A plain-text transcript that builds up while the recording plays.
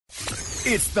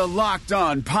It's the Locked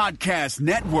On Podcast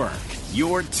Network,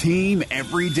 your team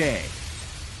every day.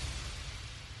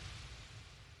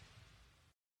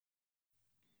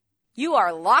 You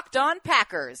are Locked On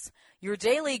Packers, your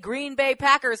daily Green Bay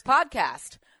Packers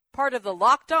podcast, part of the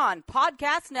Locked On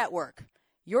Podcast Network,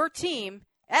 your team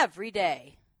every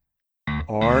day.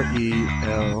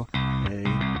 RELAX.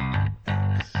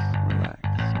 Relax.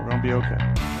 We're going to be okay.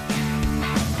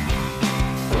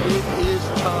 It is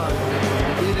time.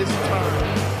 It is time.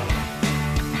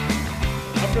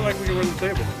 I feel like we can win the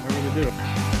table. I really do.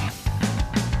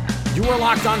 You are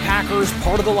Locked On Packers,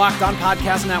 part of the Locked On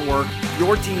Podcast Network,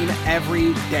 your team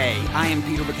every day. I am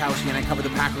Peter Bukowski, and I cover the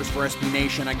Packers for SB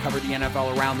Nation. I cover the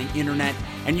NFL around the internet,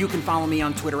 and you can follow me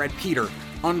on Twitter at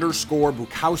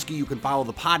Peter_Bukowski. You can follow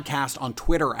the podcast on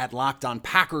Twitter at Locked On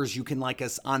Packers. You can like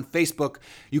us on Facebook.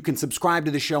 You can subscribe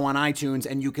to the show on iTunes,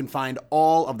 and you can find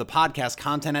all of the podcast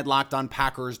content at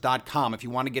LockedOnPackers.com. If you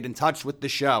want to get in touch with the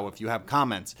show, if you have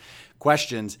comments,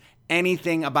 questions,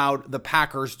 anything about the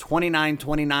Packers'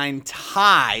 29-29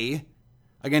 tie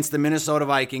against the Minnesota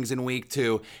Vikings in Week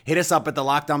 2, hit us up at the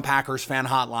Locked On Packers fan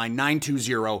hotline,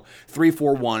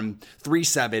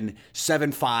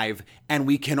 920-341-3775, and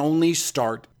we can only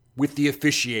start with the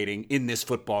officiating in this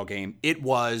football game. It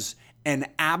was an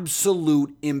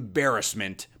absolute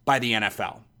embarrassment by the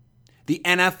NFL. The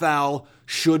NFL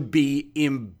should be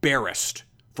embarrassed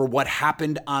for what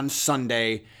happened on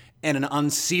Sunday and an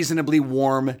unseasonably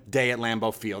warm day at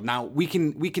Lambeau Field. Now, we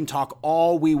can talk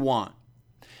all we want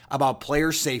about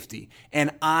player safety,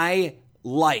 and I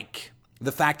like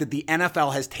the fact that the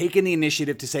NFL has taken the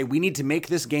initiative to say we need to make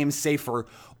this game safer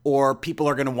or people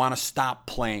are going to want to stop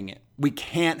playing it. We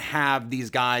can't have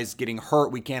these guys getting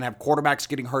hurt. We can't have quarterbacks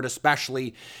getting hurt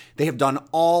especially. They have done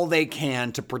all they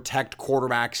can to protect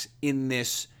quarterbacks in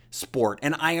this sport,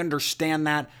 and I understand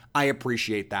that. I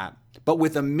appreciate that. But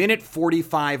with a minute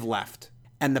 45 left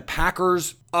and the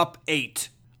Packers up 8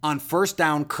 on first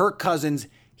down, Kirk Cousins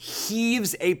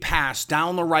heaves a pass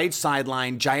down the right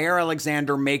sideline. Jaire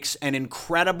Alexander makes an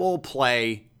incredible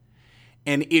play,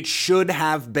 and it should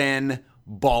have been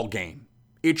ball game.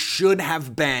 It should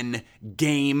have been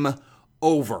game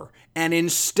over. And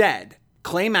instead,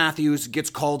 Clay Matthews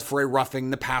gets called for a roughing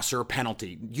the passer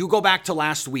penalty. You go back to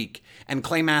last week, and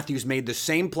Clay Matthews made the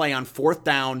same play on fourth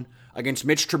down against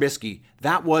Mitch Trubisky.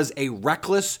 That was a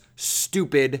reckless,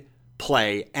 stupid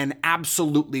play and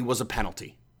absolutely was a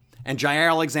penalty. And Jaire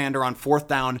Alexander on fourth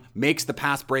down makes the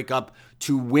pass breakup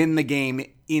to win the game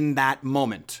in that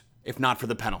moment, if not for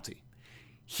the penalty.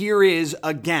 Here is,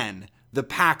 again, the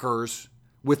Packers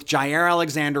with Jaire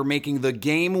Alexander making the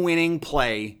game-winning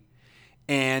play,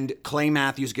 and Clay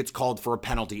Matthews gets called for a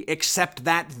penalty, except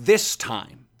that this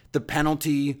time the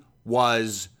penalty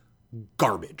was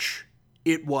garbage.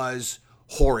 It was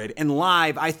horrid. And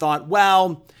live, I thought,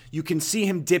 well, you can see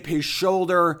him dip his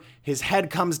shoulder, his head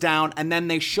comes down, and then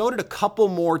they showed it a couple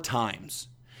more times.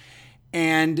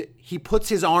 And he puts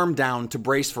his arm down to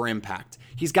brace for impact.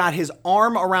 He's got his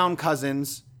arm around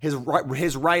Cousins, his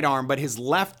right arm, but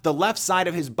the left side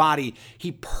of his body,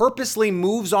 he purposely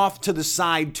moves off to the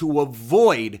side to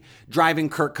avoid driving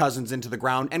Kirk Cousins into the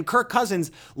ground. And Kirk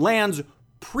Cousins lands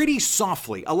pretty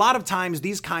softly. A lot of times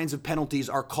these kinds of penalties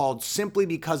are called simply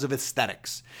because of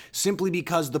aesthetics, simply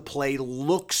because the play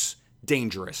looks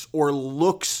dangerous or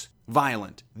looks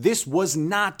violent. This was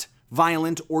not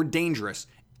violent or dangerous.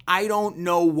 I don't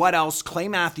know what else Clay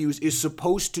Matthews is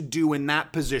supposed to do in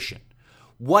that position.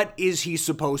 What is he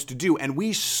supposed to do? And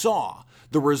we saw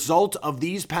the result of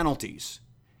these penalties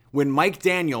when Mike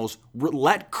Daniels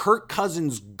let Kirk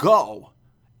Cousins go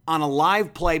on a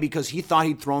live play because he thought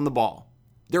he'd thrown the ball.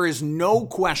 There is no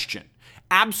question,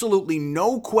 absolutely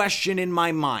no question in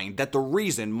my mind that the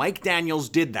reason Mike Daniels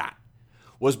did that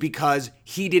was because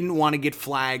he didn't want to get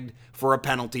flagged for a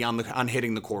penalty on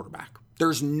hitting the quarterback.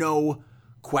 There's no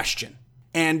question.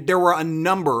 And there were a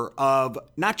number of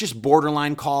not just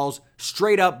borderline calls,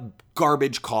 straight up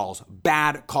garbage calls,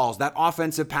 bad calls. That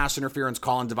offensive pass interference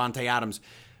call on Davante Adams,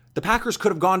 the Packers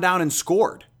could have gone down and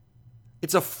scored.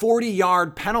 It's a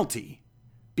 40-yard penalty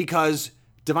because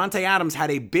Davante Adams had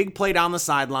a big play down the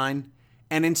sideline,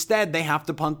 and instead they have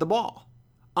to punt the ball.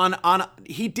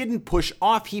 He didn't push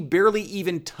off. He barely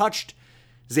even touched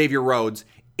Xavier Rhodes,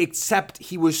 except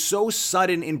he was so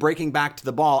sudden in breaking back to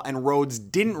the ball, and Rhodes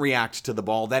didn't react to the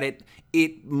ball, that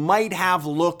it might have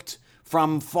looked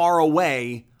from far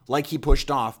away like he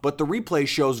pushed off. But the replay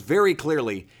shows very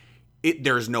clearly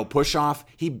there's no push off.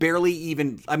 He barely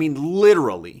even,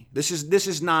 literally, this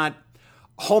is not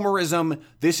homerism.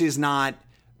 This is not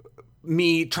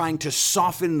me trying to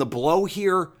soften the blow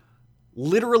here.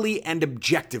 Literally and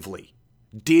objectively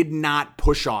did not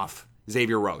push off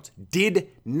Xavier Rhodes. Did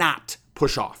not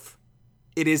push off.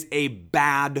 It is a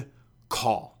bad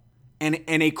call and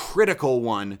a critical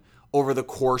one over the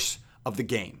course of the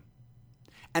game.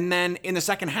 And then in the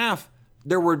second half,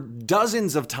 there were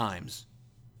dozens of times,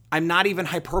 I'm not even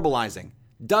hyperbolizing,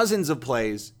 dozens of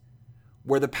plays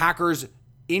where the Packers'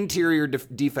 interior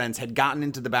defense had gotten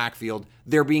into the backfield.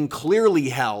 They're being clearly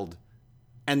held,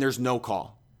 and there's no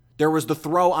call. There was the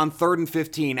throw on 3rd and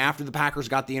 15 after the Packers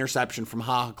got the interception from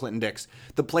Clinton-Dix,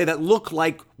 the play that looked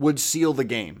like would seal the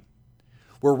game,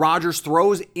 where Rodgers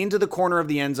throws into the corner of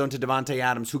the end zone to Davante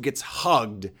Adams, who gets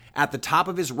hugged at the top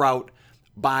of his route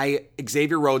by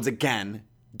Xavier Rhodes again,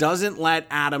 doesn't let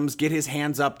Adams get his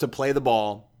hands up to play the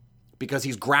ball because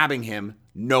he's grabbing him,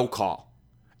 no call.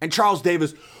 And Charles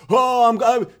Davis,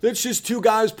 that's just two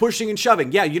guys pushing and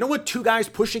shoving. Yeah, you know what two guys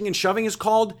pushing and shoving is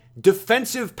called?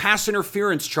 Defensive pass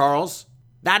interference, Charles.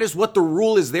 That is what the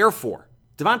rule is there for.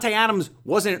 Davante Adams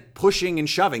wasn't pushing and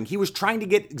shoving. He was trying to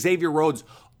get Xavier Rhodes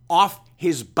off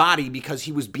his body because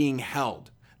he was being held.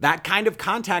 That kind of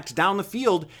contact down the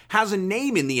field has a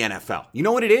name in the NFL. You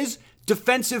know what it is?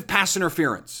 Defensive pass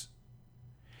interference.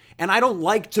 And I don't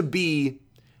like to be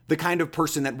the kind of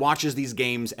person that watches these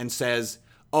games and says,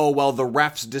 oh, well, the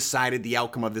refs decided the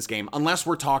outcome of this game, unless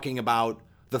we're talking about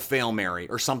the Fail Mary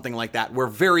or something like that, where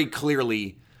very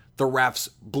clearly the refs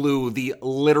blew the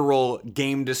literal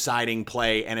game-deciding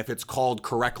play, and if it's called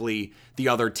correctly, the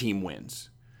other team wins.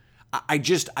 I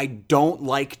don't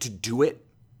like to do it,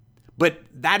 but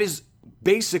that is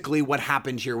basically what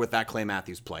happened here with that Clay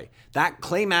Matthews play. That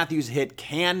Clay Matthews hit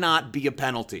cannot be a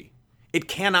penalty. It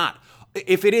cannot.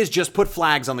 If it is, just put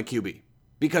flags on the QB.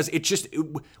 Because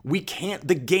we can't,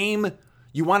 the game,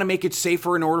 you want to make it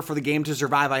safer in order for the game to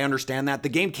survive. I understand that. The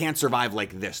game can't survive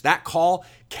like this. That call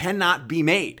cannot be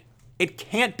made. It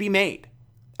can't be made.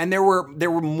 And there were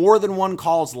more than one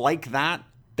calls like that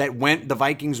went the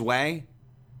Vikings' way,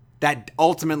 that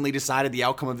ultimately decided the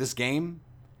outcome of this game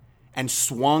and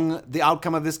swung the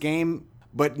outcome of this game.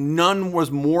 But none was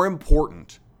more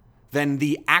important than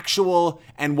the actual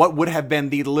and what would have been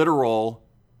the literal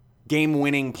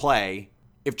game-winning play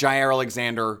if Jair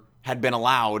Alexander had been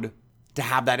allowed to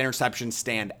have that interception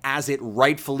stand as it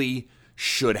rightfully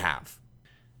should have.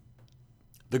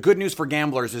 The good news for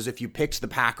gamblers is if you picked the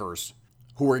Packers,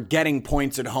 who were getting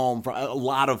points at home from a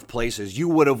lot of places, you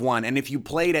would have won. And if you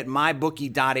played at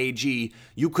mybookie.ag,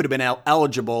 you could have been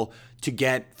eligible to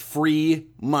get free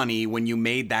money when you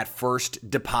made that first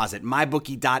deposit.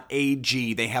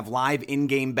 Mybookie.ag, they have live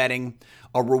in-game betting,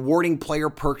 a rewarding player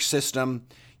perk system.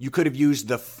 You could have used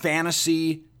the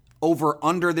fantasy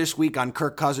over-under this week on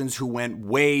Kirk Cousins, who went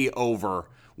way over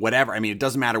whatever. I mean, it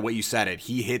doesn't matter what you set it.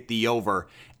 He hit the over.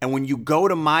 And when you go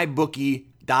to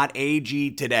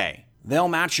mybookie.ag today, they'll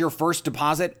match your first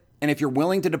deposit. And if you're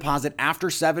willing to deposit after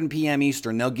 7 p.m.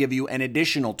 Eastern, they'll give you an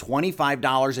additional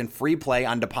 $25 in free play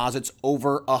on deposits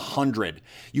over $100.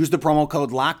 Use the promo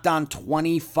code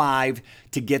LOCKEDON25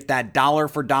 to get that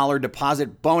dollar-for-dollar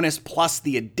deposit bonus plus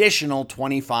the additional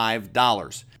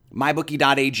 $25.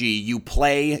 MyBookie.ag, you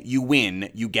play, you win,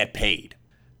 you get paid.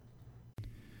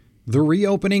 The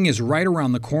reopening is right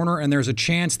around the corner, and there's a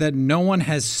chance that no one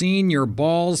has seen your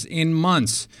balls in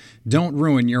months. Don't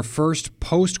ruin your first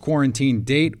post-quarantine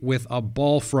date with a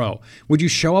ball fro. Would you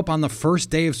show up on the first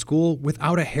day of school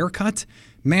without a haircut?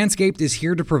 Manscaped is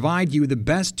here to provide you the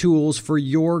best tools for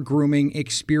your grooming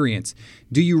experience.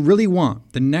 Do you really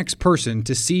want the next person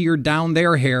to see your down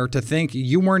there hair to think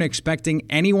you weren't expecting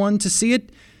anyone to see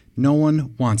it? No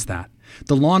one wants that.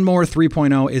 The Lawnmower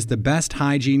 3.0 is the best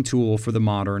hygiene tool for the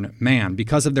modern man.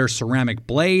 Because of their ceramic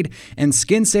blade and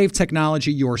skin-safe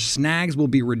technology, your snags will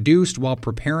be reduced while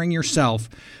preparing yourself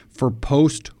for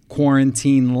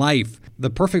post-quarantine life. The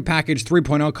Perfect Package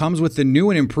 3.0 comes with the new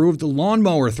and improved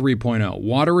Lawnmower 3.0,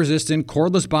 water-resistant,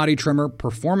 cordless body trimmer,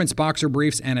 performance boxer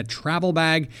briefs, and a travel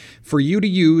bag for you to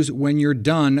use when you're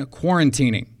done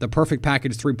quarantining. The Perfect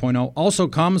Package 3.0 also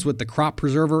comes with the Crop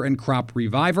Preserver and Crop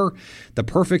Reviver, the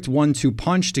perfect 1-2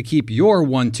 punch to keep your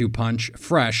 1-2 punch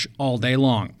fresh all day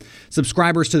long.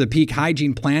 Subscribers to the Peak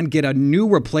Hygiene Plan get a new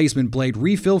replacement blade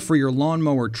refill for your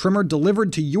lawnmower trimmer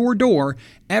delivered to your door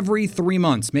every 3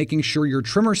 months, making sure your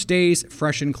trimmer stays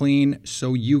fresh and clean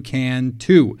so you can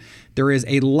too. There is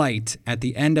a light at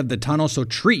the end of the tunnel, so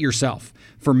treat yourself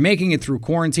for making it through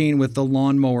quarantine with the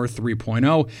Lawnmower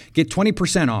 3.0. Get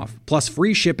 20% off plus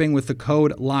free shipping with the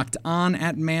code LOCKEDON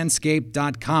at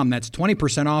manscaped.com. That's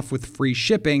 20% off with free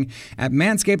shipping at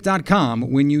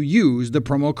manscaped.com when you use the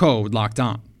promo code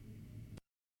LOCKEDON.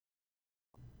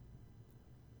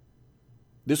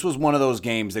 This was one of those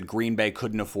games that Green Bay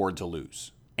couldn't afford to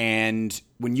lose. And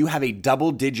when you have a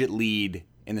double-digit lead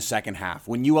in the second half.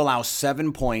 When you allow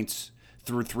 7 points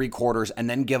through 3 quarters and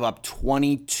then give up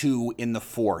 22 in the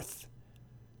fourth,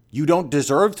 you don't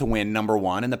deserve to win, number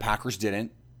one, and the Packers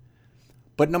didn't.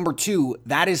 But number two,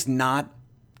 that is not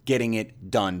getting it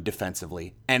done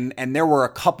defensively. And there were a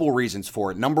couple reasons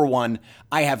for it. Number one,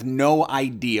 I have no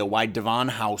idea why Devon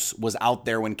House was out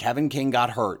there when Kevin King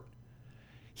got hurt.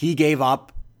 He gave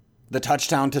up the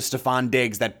touchdown to Stephon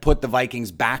Diggs that put the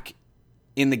Vikings back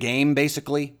in the game,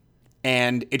 basically.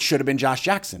 And it should have been Josh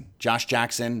Jackson. Josh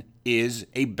Jackson is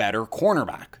a better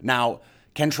cornerback. Now,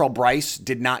 Kentrell Bryce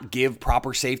did not give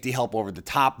proper safety help over the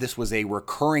top. This was a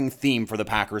recurring theme for the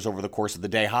Packers over the course of the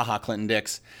day. Clinton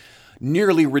Dix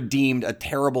nearly redeemed a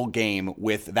terrible game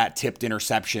with that tipped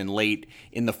interception late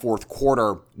in the fourth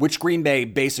quarter, which Green Bay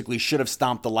basically should have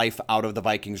stomped the life out of the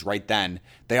Vikings right then.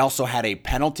 They also had a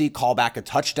penalty, call back a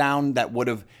touchdown that would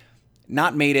have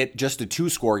not made it just a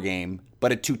 2-score game,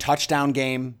 but a 2-touchdown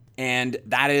game. And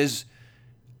that is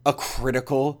a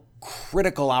critical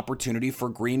opportunity for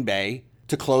Green Bay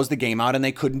to close the game out, and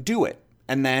they couldn't do it.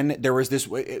 And then there was this,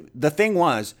 the thing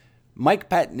was, Mike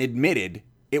Pettin admitted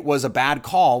it was a bad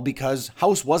call because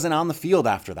House wasn't on the field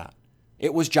after that.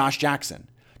 It was Josh Jackson.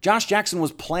 Josh Jackson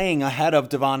was playing ahead of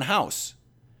Devon House.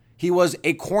 He was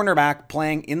a cornerback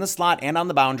playing in the slot and on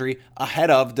the boundary ahead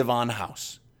of Devon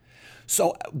House.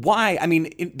 So why? I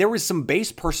mean, there was some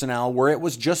base personnel where it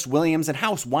was just Williams and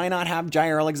House. Why not have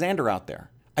Jair Alexander out there?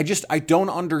 I don't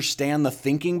understand the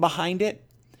thinking behind it.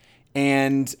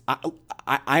 And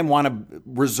I want to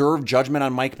reserve judgment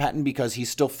on Mike Pettin because he's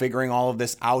still figuring all of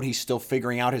this out. He's still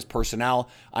figuring out his personnel.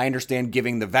 I understand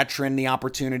giving the veteran the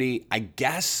opportunity, I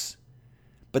guess,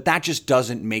 but that just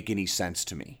doesn't make any sense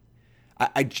to me.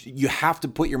 You have to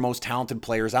put your most talented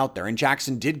players out there. And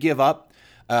Jackson did give up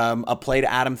a play to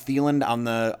Adam Thielen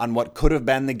on what could have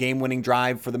been the game-winning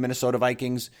drive for the Minnesota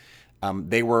Vikings.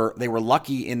 They were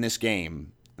lucky in this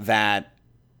game that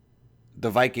the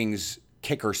Vikings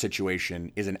kicker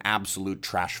situation is an absolute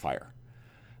trash fire.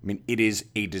 I mean, it is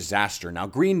a disaster. Now,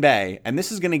 Green Bay, and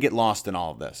this is going to get lost in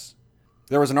all of this.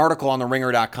 There was an article on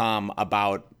theringer.com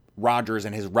about Rodgers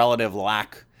and his relative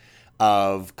lack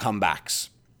of comebacks.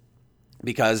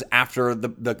 Because after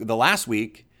the last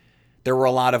week, there were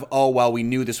a lot of, we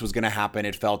knew this was going to happen.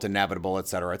 It felt inevitable, et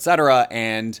cetera, et cetera.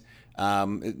 And,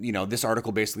 this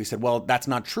article basically said, well, that's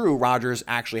not true. Rodgers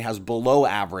actually has below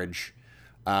average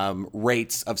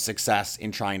rates of success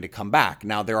in trying to come back.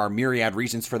 Now, there are myriad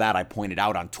reasons for that. I pointed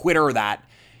out on Twitter that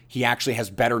he actually has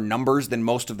better numbers than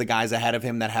most of the guys ahead of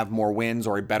him that have more wins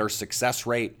or a better success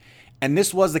rate. And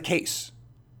this was the case.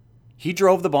 He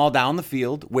drove the ball down the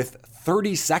field with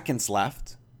 30 seconds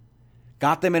left,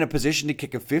 got them in a position to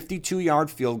kick a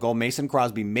 52-yard field goal. Mason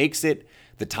Crosby makes it,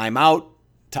 the timeout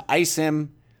to ice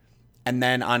him, and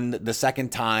then on the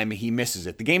second time, he misses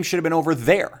it. The game should have been over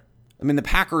there. I mean, the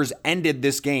Packers ended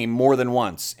this game more than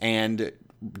once and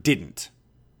didn't.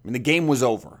 I mean, the game was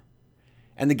over.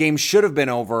 And the game should have been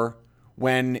over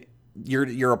when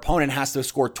your opponent has to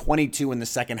score 22 in the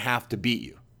second half to beat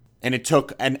you. And it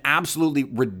took an absolutely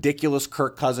ridiculous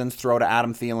Kirk Cousins throw to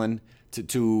Adam Thielen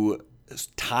to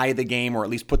tie the game, or at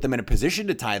least put them in a position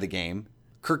to tie the game.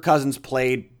 Kirk Cousins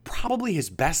played probably his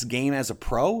best game as a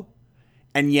pro.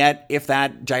 And yet, if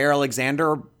that Jair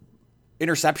Alexander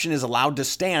interception is allowed to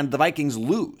stand, the Vikings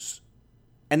lose.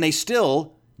 And they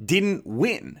still didn't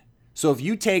win. So if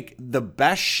you take the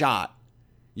best shot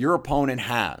your opponent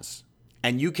has,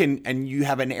 and you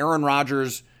have an Aaron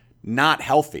Rodgers not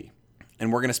healthy,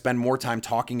 and we're going to spend more time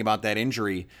talking about that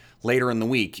injury later in the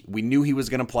week. We knew he was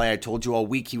going to play. I told you all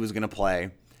week he was going to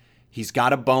play. He's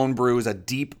got a bone bruise, a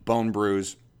deep bone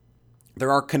bruise.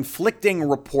 There are conflicting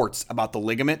reports about the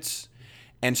ligaments,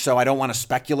 and so I don't want to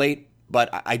speculate,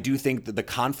 but I do think that the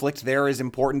conflict there is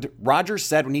important. Rodgers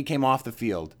said when he came off the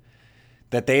field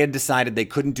that they had decided they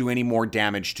couldn't do any more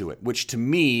damage to it, which to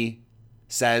me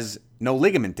says no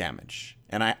ligament damage.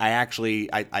 And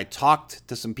I talked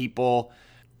to some people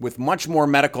with much more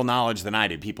medical knowledge than I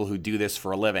did, people who do this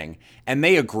for a living, and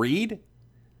they agreed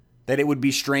that it would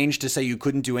be strange to say you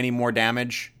couldn't do any more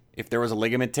damage if there was a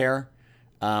ligament tear,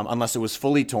 unless it was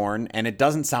fully torn, and it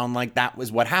doesn't sound like that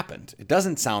was what happened. It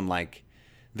doesn't sound like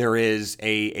there is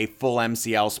a full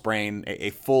MCL sprain,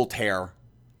 a full tear.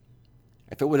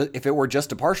 If it were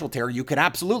just a partial tear, you could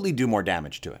absolutely do more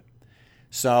damage to it.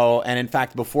 So, and in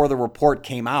fact, before the report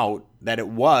came out that it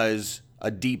was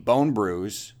a deep bone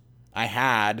bruise, I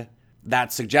had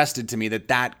that suggested to me that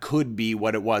that could be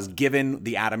what it was, given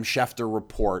the Adam Schefter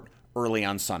report early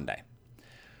on Sunday.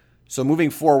 So moving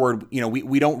forward,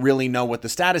 we don't really know what the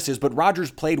status is, but Rodgers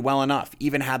played well enough,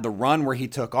 even had the run where he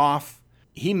took off.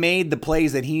 he made the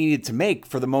plays that he needed to make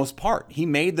for the most part. He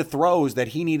made the throws that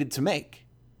he needed to make.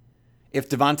 If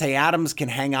Devontae Adams can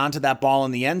hang on to that ball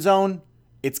in the end zone,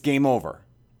 it's game over.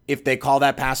 If they call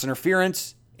that pass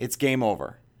interference, it's game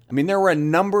over. I mean, there were a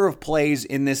number of plays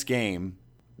in this game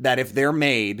that if they're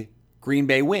made, Green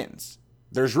Bay wins.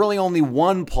 There's really only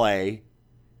one play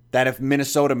that if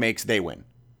Minnesota makes, they win.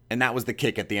 And that was the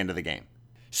kick at the end of the game.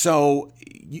 So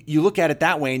you look at it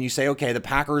that way and you say, okay, the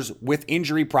Packers with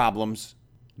injury problems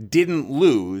didn't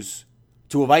lose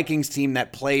to a Vikings team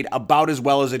that played about as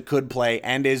well as it could play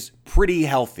and is pretty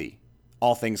healthy,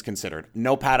 all things considered.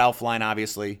 No Pat Elflein,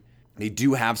 obviously. They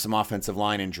do have some offensive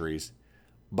line injuries.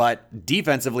 But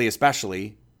defensively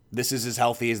especially, this is as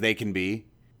healthy as they can be.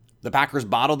 The Packers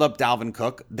bottled up Dalvin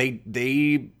Cook.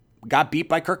 They got beat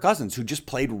by Kirk Cousins, who just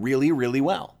played really, really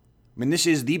well. I mean, this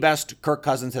is the best Kirk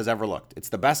Cousins has ever looked. It's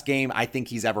the best game I think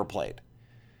he's ever played.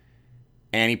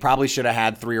 And he probably should have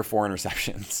had 3 or 4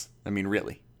 interceptions. I mean,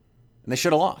 really. And they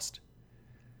should have lost.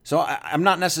 So I'm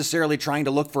not necessarily trying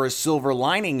to look for a silver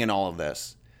lining in all of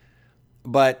this.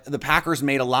 But the Packers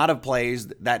made a lot of plays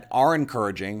that are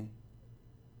encouraging.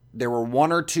 There were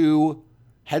 1 or 2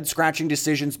 head-scratching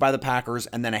decisions by the Packers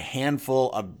and then a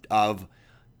handful of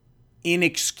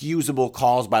inexcusable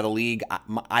calls by the league.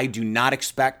 I do not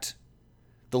expect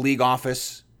the league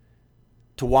office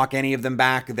to walk any of them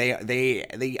back.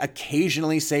 They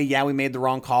occasionally say, yeah, we made the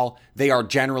wrong call. They are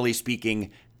generally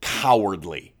speaking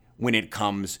cowardly when it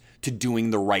comes to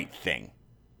doing the right thing.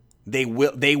 They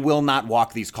will not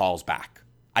walk these calls back.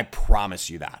 I promise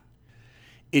you that.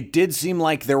 It did seem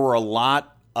like there were a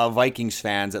lot of Vikings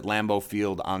fans at Lambeau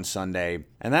Field on Sunday,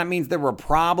 and that means there were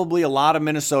probably a lot of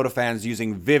Minnesota fans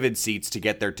using Vivid Seats to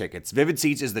get their tickets. Vivid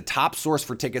Seats is the top source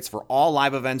for tickets for all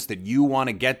live events that you want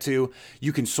to get to.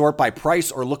 You can sort by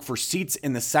price or look for seats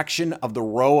in the section of the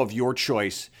row of your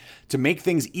choice. To make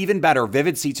things even better,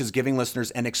 Vivid Seats is giving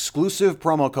listeners an exclusive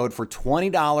promo code for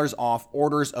 $20 off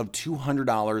orders of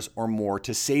 $200 or more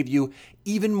to save you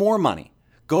even more money.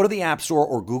 Go to the App Store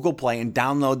or Google Play and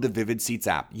download the Vivid Seats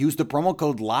app. Use the promo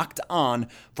code LOCKEDON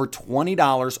for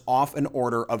 $20 off an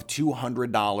order of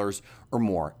 $200 or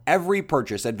more. Every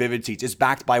purchase at Vivid Seats is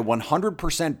backed by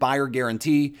 100% buyer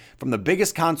guarantee. From the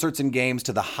biggest concerts and games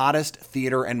to the hottest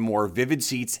theater and more, Vivid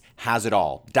Seats has it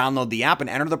all. Download the app and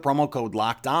enter the promo code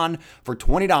LOCKEDON for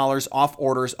 $20 off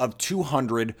orders of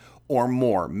 $200 or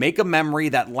more. Make a memory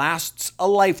that lasts a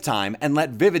lifetime and let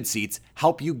Vivid Seats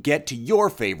help you get to your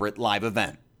favorite live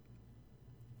event.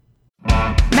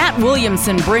 Matt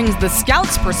Williamson brings the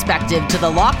scout's perspective to the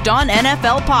Locked On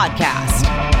NFL podcast.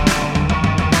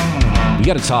 We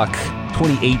got to talk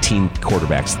 2018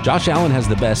 quarterbacks. Josh Allen has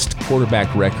the best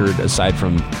quarterback record aside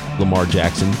from Lamar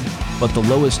Jackson, but the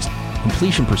lowest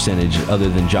completion percentage other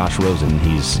than Josh Rosen.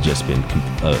 He's just been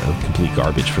complete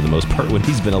garbage for the most part when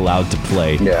he's been allowed to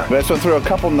play. Yeah, but I just want to throw a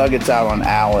couple nuggets out on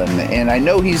Allen, and I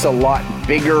know he's a lot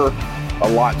bigger, a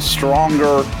lot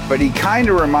stronger, but he kind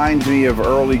of reminds me of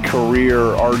early career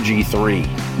RG3.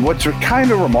 What's kind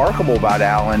of remarkable about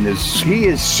Allen is he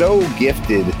is so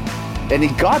gifted, and he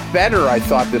got better, I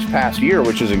thought, this past year,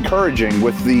 which is encouraging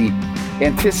with the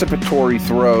anticipatory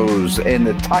throws and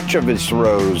the touch of his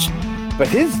throws. But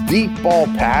his deep ball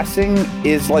passing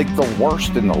is like the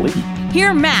worst in the league.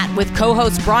 Hear Matt with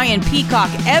co-host Brian Peacock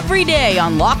every day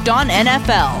on Locked On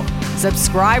NFL.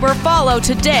 Subscribe or follow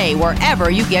today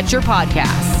wherever you get your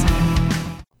podcasts.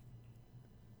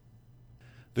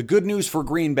 The good news for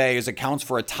Green Bay is it counts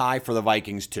for a tie for the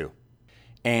Vikings too.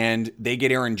 And they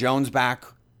get Aaron Jones back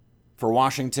for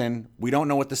Washington. We don't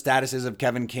know what the status is of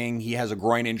Kevin King. He has a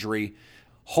groin injury.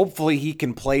 Hopefully he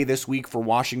can play this week for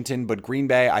Washington, but Green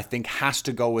Bay, I think, has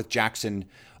to go with Jackson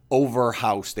over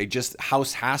House.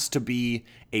 House has to be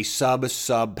a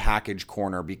sub package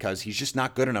corner because he's just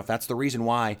not good enough. That's the reason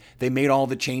why they made all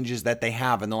the changes that they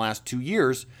have in the last 2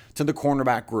 years to the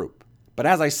cornerback group. But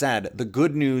as I said, the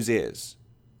good news is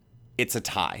it's a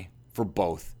tie for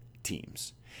both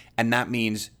teams. And that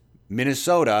means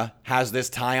Minnesota has this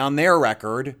tie on their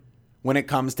record when it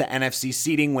comes to NFC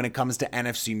seeding, when it comes to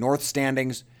NFC North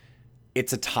standings.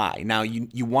 It's a tie. Now,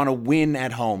 you want to win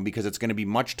at home because it's going to be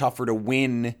much tougher to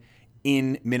win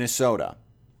in Minnesota.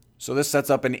 So this sets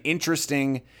up an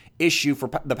interesting issue for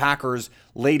the Packers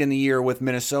late in the year with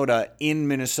Minnesota. In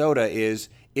Minnesota is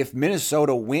if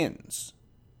Minnesota wins,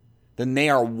 then they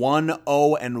are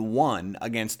 1-0-1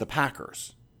 against the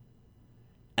Packers.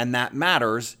 And that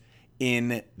matters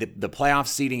in the playoff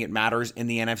seeding. It matters in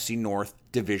the NFC North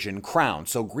division crown.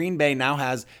 So Green Bay now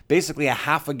has basically a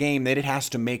half a game that it has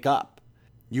to make up.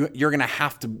 You're gonna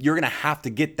have to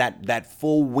get that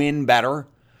full win better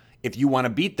if you want to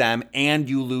beat them and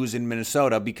you lose in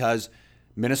Minnesota, because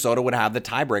Minnesota would have the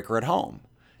tiebreaker at home.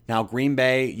 Now, Green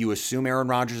Bay, you assume Aaron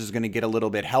Rodgers is going to get a little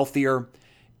bit healthier.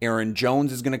 Aaron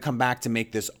Jones is going to come back to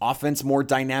make this offense more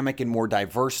dynamic and more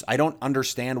diverse. I don't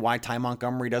understand why Ty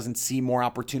Montgomery doesn't see more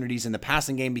opportunities in the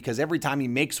passing game, because every time he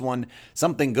makes one,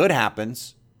 something good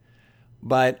happens.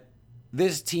 But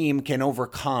this team can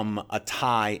overcome a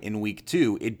tie in week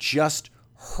 2. It just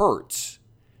hurts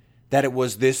that it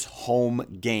was this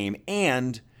home game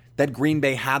and that Green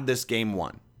Bay had this game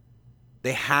won.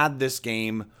 They had this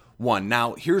game won.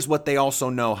 Now, here's what they also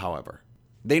know, however.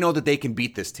 They know that they can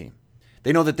beat this team.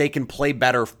 They know that they can play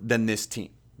better than this team.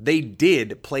 They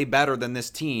did play better than this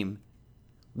team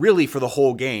really for the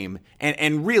whole game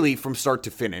and really from start to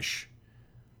finish.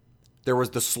 There was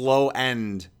the slow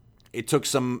end. It took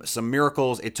some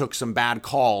miracles. It took some bad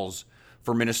calls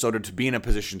for Minnesota to be in a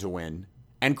position to win.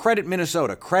 And credit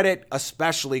Minnesota. Credit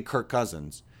especially Kirk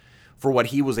Cousins for what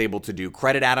he was able to do.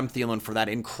 Credit Adam Thielen for that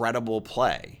incredible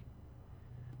play.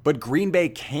 But Green Bay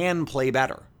can play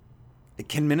better.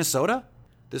 Can Minnesota?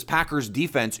 This Packers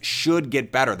defense should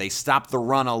get better. They stopped the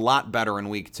run a lot better in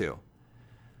week 2.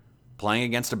 Playing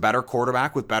against a better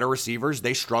quarterback with better receivers,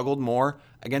 they struggled more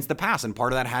against the pass. And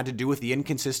part of that had to do with the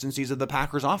inconsistencies of the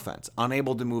Packers offense.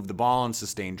 Unable to move the ball and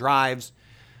sustain drives.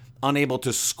 Unable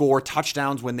to score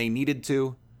touchdowns when they needed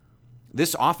to.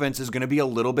 This offense is going to be a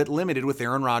little bit limited with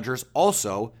Aaron Rodgers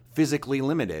also physically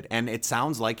limited. And it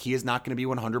sounds like he is not going to be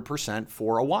 100%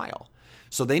 for a while.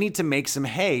 So they need to make some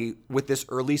hay with this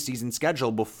early season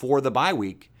schedule before the bye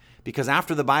week. Because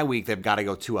after the bye week, they've got to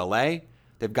go to LA.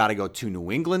 They've got to go to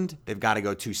New England. They've got to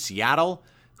go to Seattle,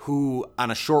 who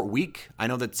on a short week, I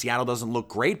know that Seattle doesn't look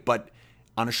great, but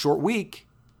on a short week,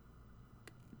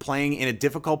 playing in a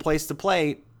difficult place to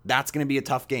play, that's going to be a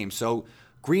tough game. So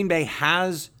Green Bay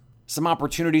has some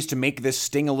opportunities to make this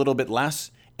sting a little bit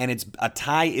less, and a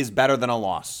tie is better than a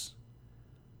loss.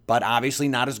 But obviously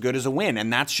not as good as a win,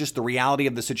 and that's just the reality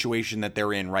of the situation that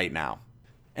they're in right now.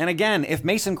 And again, if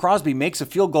Mason Crosby makes a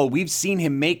field goal we've seen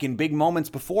him make in big moments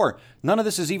before, none of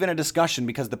this is even a discussion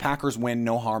because the Packers win,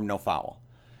 no harm, no foul.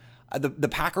 The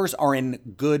Packers are in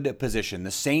good position.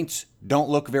 The Saints don't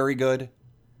look very good.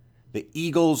 The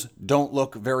Eagles don't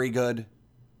look very good.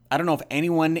 I don't know if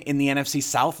anyone in the NFC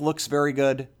South looks very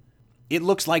good. It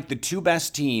looks like the two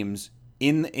best teams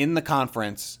in the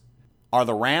conference are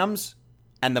the Rams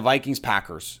and the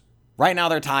Vikings-Packers. Right now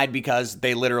they're tied because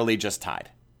they literally just tied.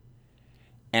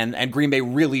 And Green Bay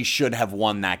really should have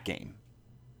won that game.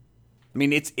 I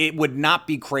mean, it would not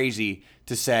be crazy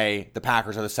to say the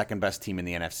Packers are the second best team in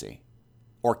the NFC.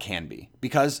 Or can be.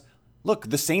 Because, look,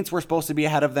 the Saints were supposed to be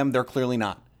ahead of them. They're clearly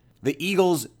not. The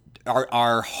Eagles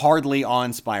are hardly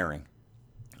awe-inspiring.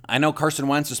 I know Carson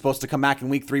Wentz is supposed to come back in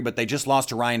week 3, but they just lost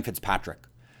to Ryan Fitzpatrick.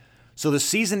 So the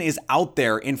season is out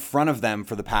there in front of them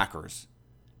for the Packers.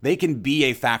 They can be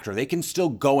a factor. They can still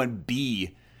go and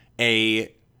be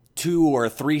a 2 or a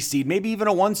 3 seed, maybe even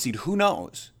a 1 seed. Who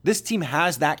knows? This team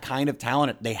has that kind of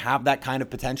talent. They have that kind of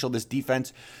potential. This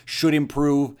defense should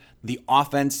improve. The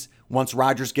offense, once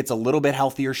Rodgers gets a little bit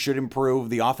healthier, should improve.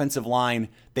 The offensive line,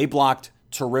 they blocked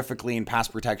terrifically in pass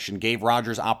protection, gave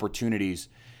Rodgers opportunities.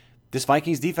 This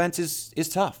Vikings defense is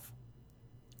tough.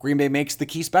 Green Bay makes the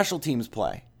key special teams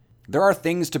play. There are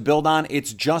things to build on.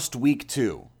 It's just week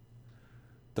 2.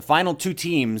 The final 2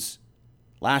 teams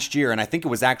last year, and I think it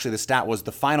was actually the stat was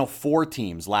the final 4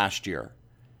 teams last year.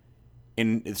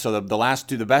 So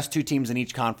the best 2 teams in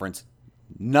each conference,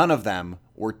 none of them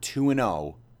were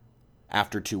 2-0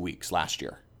 after 2 weeks last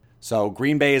year. So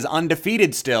Green Bay is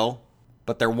undefeated still,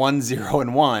 but they're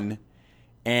 1-0-1,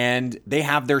 and they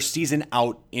have their season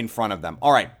out in front of them.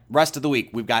 All right, rest of the week,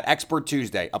 we've got Expert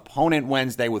Tuesday, Opponent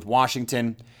Wednesday with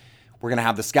Washington. We're going to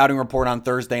have the scouting report on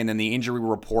Thursday and then the injury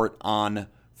report on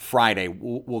Friday.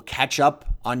 We'll catch up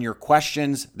on your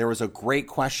questions. There was a great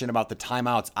question about the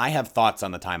timeouts. I have thoughts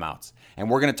on the timeouts, and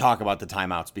we're going to talk about the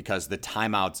timeouts because the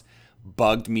timeouts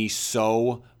bugged me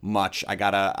so much. I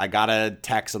got a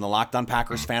text on the Locked On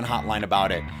Packers fan hotline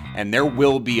about it, and there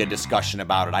will be a discussion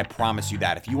about it. I promise you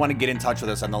that. If you want to get in touch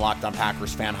with us on the Locked On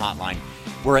Packers fan hotline,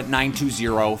 we're at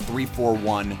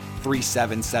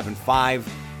 920-341-3775.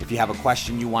 If you have a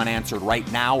question you want answered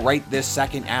right now, right this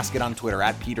second, ask it on Twitter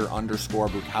at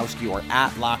Peter_Bukowski or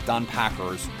at Locked On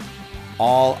Packers.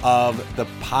 All of the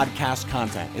podcast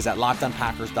content is at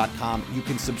LockedOnPackers.com. You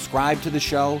can subscribe to the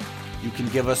show. You can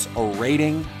give us a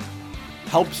rating.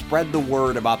 Help spread the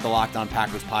word about the Locked On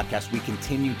Packers podcast. We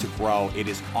continue to grow. It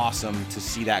is awesome to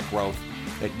see that growth,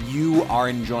 that you are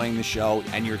enjoying the show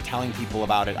and you're telling people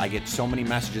about it. I get so many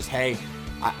messages. Hey,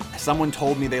 Someone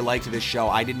told me they liked this show.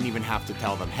 I didn't even have to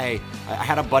tell them. Hey, I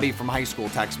had a buddy from high school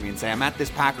text me and say, I'm at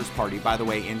this Packers party, by the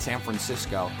way, in San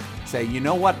Francisco. Say, you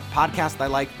know what podcast I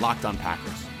like? Locked on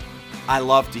Packers. I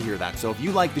love to hear that. So if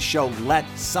you like the show, let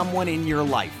someone in your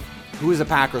life who is a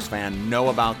Packers fan know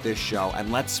about this show,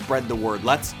 and let's spread the word.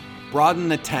 Let's broaden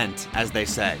the tent, as they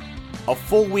say. A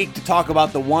full week to talk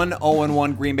about the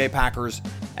 1-0-1 Green Bay Packers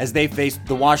as they face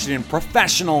the Washington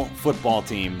professional football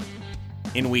team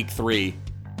in Week 3.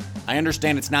 I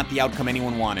understand it's not the outcome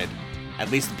anyone wanted, at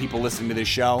least the people listening to this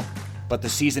show, but the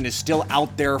season is still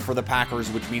out there for the Packers,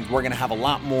 which means we're going to have a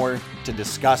lot more to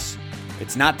discuss.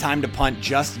 It's not time to punt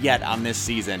just yet on this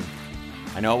season.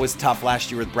 I know it was tough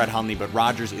last year with Brett Hundley, but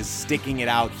Rodgers is sticking it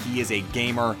out. He is a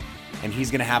gamer, and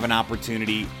he's going to have an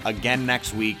opportunity again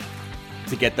next week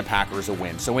to get the Packers a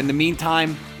win. So in the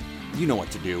meantime, you know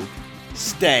what to do.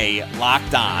 Stay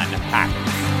locked on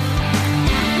Packers.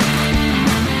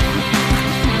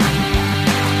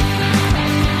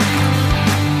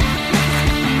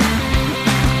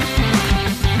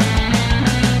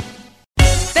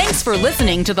 Thanks for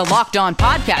listening to the Locked On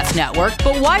Podcast Network,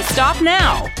 but why stop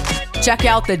now? Check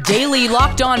out the daily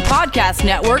Locked On Podcast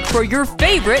Network for your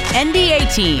favorite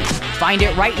NBA team. Find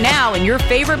it right now in your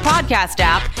favorite podcast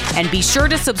app, and be sure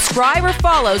to subscribe or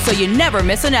follow so you never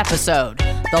miss an episode.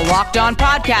 The Locked On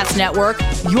Podcast Network,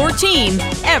 your team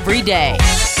every day.